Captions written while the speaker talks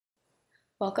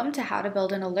Welcome to How to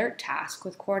Build an Alert Task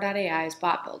with Kore.ai's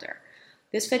Bot Builder.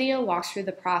 This video walks through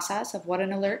the process of what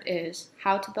an alert is,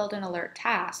 how to build an alert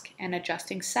task, and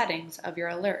adjusting settings of your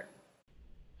alert.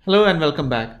 Hello and welcome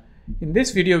back. In this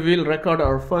video, we will record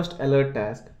our first alert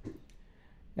task.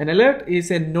 An alert is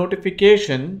a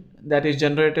notification that is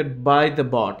generated by the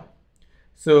bot.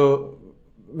 So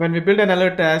when we build an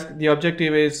alert task, the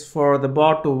objective is for the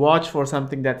bot to watch for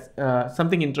something that's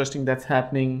something interesting that's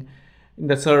happening in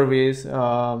the service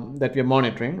that we are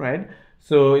monitoring, right?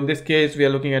 So in this case, we are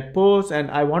looking at posts,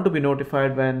 and I want to be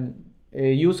notified when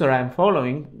a user I am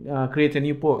following creates a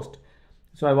new post.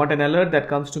 So I want an alert that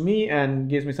comes to me and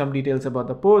gives me some details about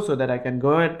the post so that I can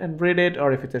go ahead and read it,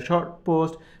 or if it's a short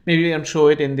post, maybe and show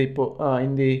it in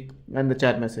the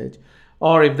chat message.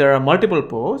 Or if there are multiple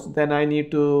posts, then I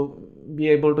need to be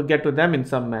able to get to them in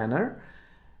some manner.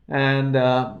 And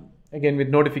again, with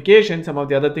notifications, some of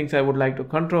the other things I would like to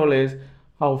control is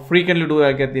how frequently do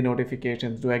I get the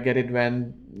notifications? Do I get it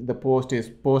when the post is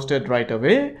posted right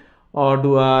away, or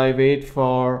do I wait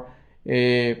for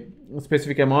a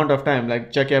specific amount of time,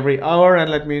 like check every hour and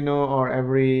let me know, or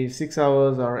every 6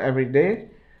 hours, or every day?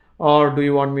 Or do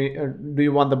you want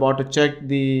the bot to check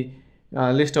the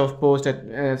list of posts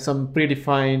at some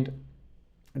predefined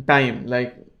time,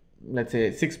 like let's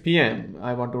say 6 p.m.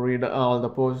 I want to read all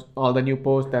the new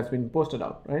posts that's been posted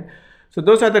out, right? So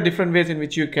those are the different ways in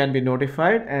which you can be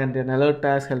notified, and an alert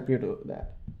task help you do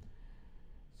that.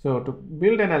 So to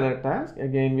build an alert task,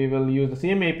 again, we will use the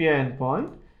same API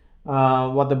endpoint.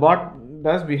 What the bot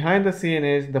does behind the scene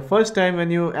is, the first time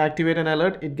when you activate an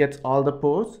alert, it gets all the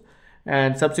posts,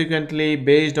 and subsequently,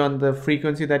 based on the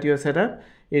frequency that you have set up,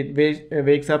 it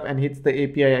wakes up and hits the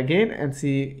API again and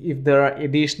see if there are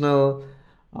additional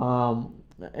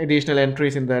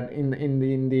entries in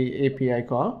the API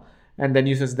call, and then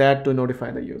uses that to notify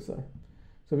the user.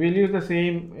 So we'll use the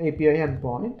same API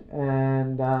endpoint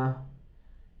and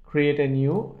create a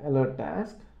new alert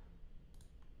task.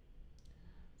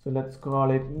 So let's call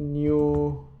it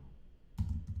new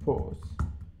post.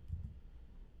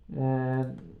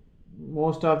 And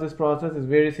most of this process is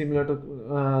very similar to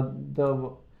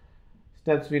the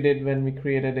steps we did when we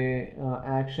created a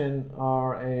action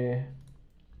or a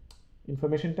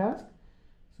information task.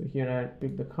 So here I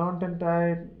pick the content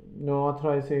type, no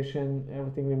authorization,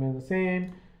 everything remains the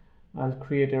same. I'll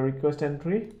create a request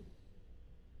entry.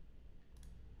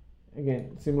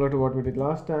 Again, similar to what we did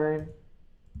last time.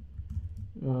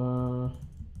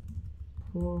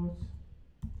 Post,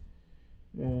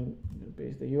 and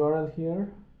paste the URL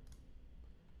here,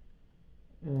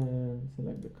 and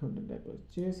select the content type as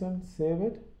JSON, save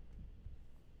it,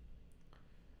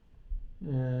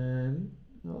 and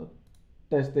I'll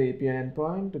test the API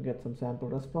endpoint to get some sample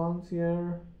response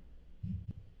here.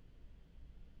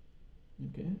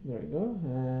 Okay, there we go,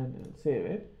 and I'll save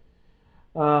it.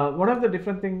 One of the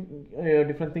different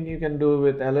thing you can do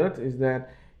with alerts is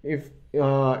that if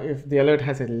the alert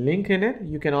has a link in it,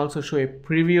 you can also show a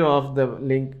preview of the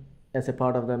link as a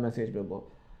part of the message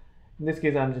bubble. In this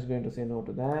case, I'm just going to say no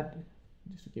to that,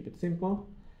 just to keep it simple.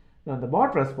 Now the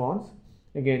bot response,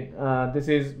 again, this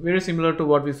is very similar to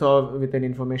what we saw with an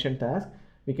information task.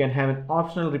 We can have an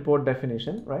optional report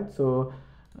definition, right? So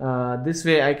this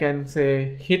way I can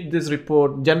say, hit this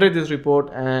report, generate this report,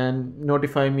 and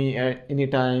notify me at any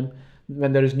time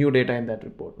when there is new data in that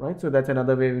report, right? So that's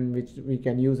another way in which we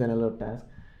can use an alert task.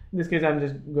 In this case, I'm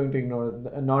just going to ignore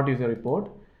not use a report,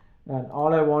 and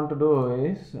all I want to do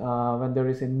is when there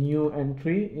is a new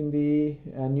entry in the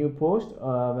new post,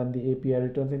 when the API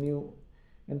returns a new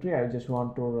entry, I just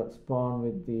want to respond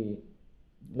with the,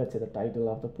 let's say, the title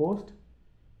of the post,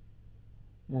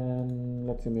 and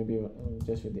let's say maybe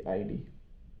just with the ID.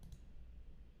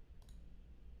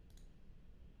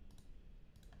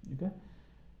 Okay.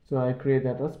 So I create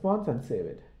that response and save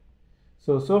it.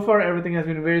 So far everything has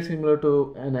been very similar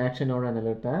to an action or an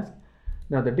alert task.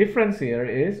 Now the difference here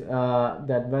is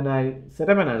that when I set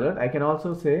up an alert, I can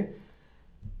also say,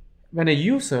 when a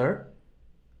user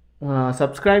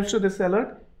subscribes to this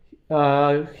alert,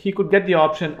 he could get the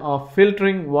option of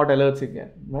filtering what alerts he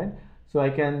gets, right? So I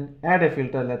can add a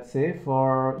filter, let's say,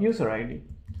 for user ID.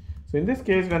 So in this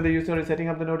case, when the user is setting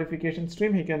up the notification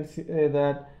stream, he can say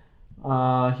that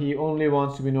he only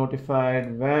wants to be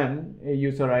notified when a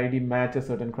user ID matches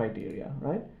certain criteria,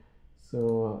 right?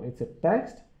 So it's a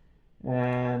text,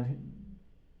 and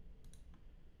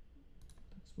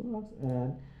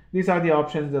these are the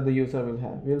options that the user will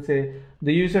have. We'll say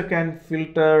the user can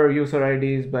filter user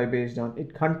IDs based on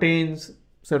it contains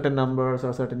certain numbers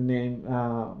or certain name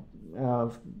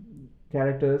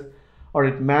characters, or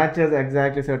it matches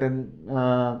exactly certain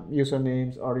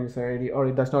usernames or user ID, or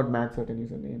it does not match certain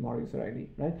username or user ID,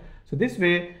 right? So this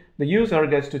way the user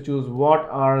gets to choose what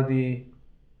are the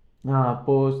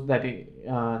posts that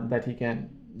he can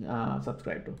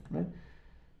subscribe to, right?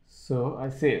 So I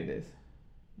save this.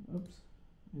 Oops.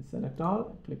 I select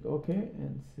all, click OK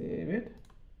and save it.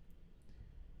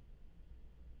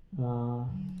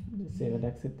 Just save and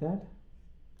exit that.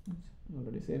 Oops,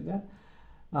 already saved that.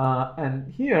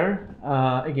 And here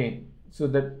again, so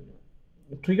the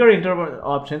trigger interval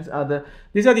options are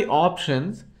these are the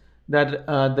options that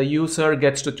the user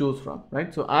gets to choose from,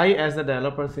 right? So I, as the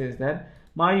developer, says that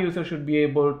my user should be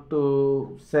able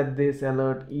to set this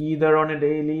alert either on a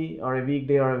daily or a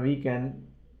weekday or a weekend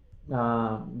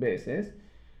basis,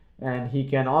 and he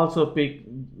can also pick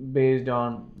based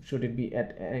on should it be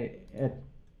at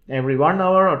every 1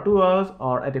 hour or 2 hours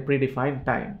or at a predefined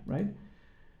time, right?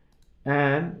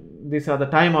 And these are the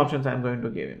time options I'm going to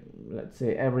give him. Let's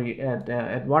say at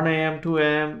 1 a.m., 2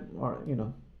 a.m., or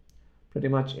pretty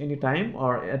much any time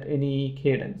or at any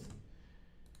cadence.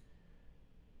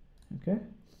 Okay,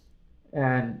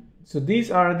 and so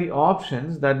these are the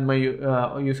options that my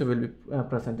user will be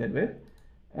presented with,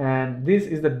 and this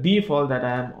is the default that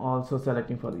I am also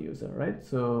selecting for the user, right?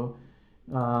 So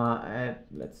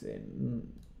let's say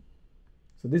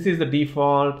so this is the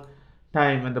default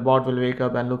time when the bot will wake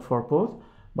up and look for posts,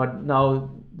 but now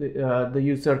the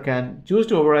user can choose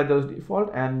to override those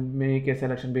default and make a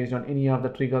selection based on any of the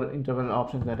trigger interval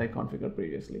options that I configured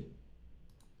previously.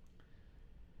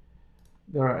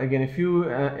 There are again a few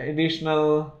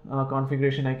additional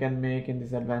configuration I can make in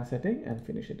this advanced setting and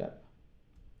finish it up.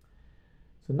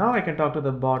 So now I can talk to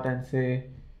the bot and say,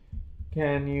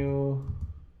 can you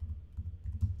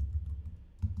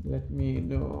let me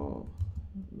know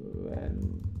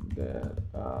when there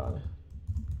are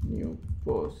new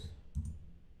posts?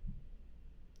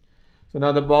 So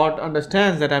now the bot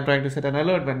understands that I'm trying to set an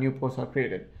alert when new posts are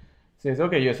created. Says,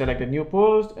 okay, you select a new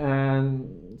post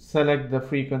and select the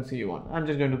frequency you want. I'm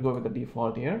just going to go with the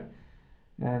default here,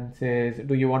 and says,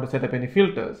 do you want to set up any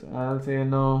filters? I'll say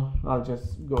no, I'll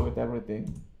just go with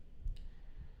everything.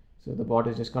 So the bot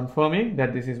is just confirming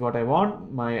that this is what I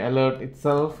want. My alert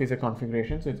itself is a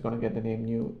configuration, so it's going to get the name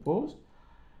new post,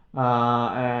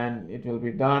 and it will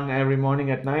be done every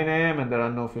morning at 9 a.m. and there are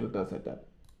no filters set up.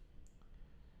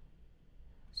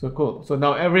 So cool. So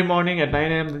now every morning at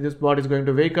 9 a.m. this bot is going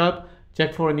to wake up,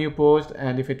 check for a new post,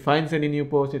 and if it finds any new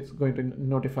post, it's going to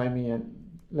notify me and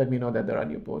let me know that there are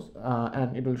new posts,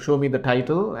 and it will show me the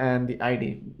title and the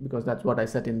ID because that's what I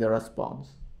set in the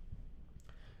response.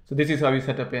 So this is how you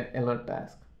set up an alert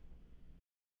task.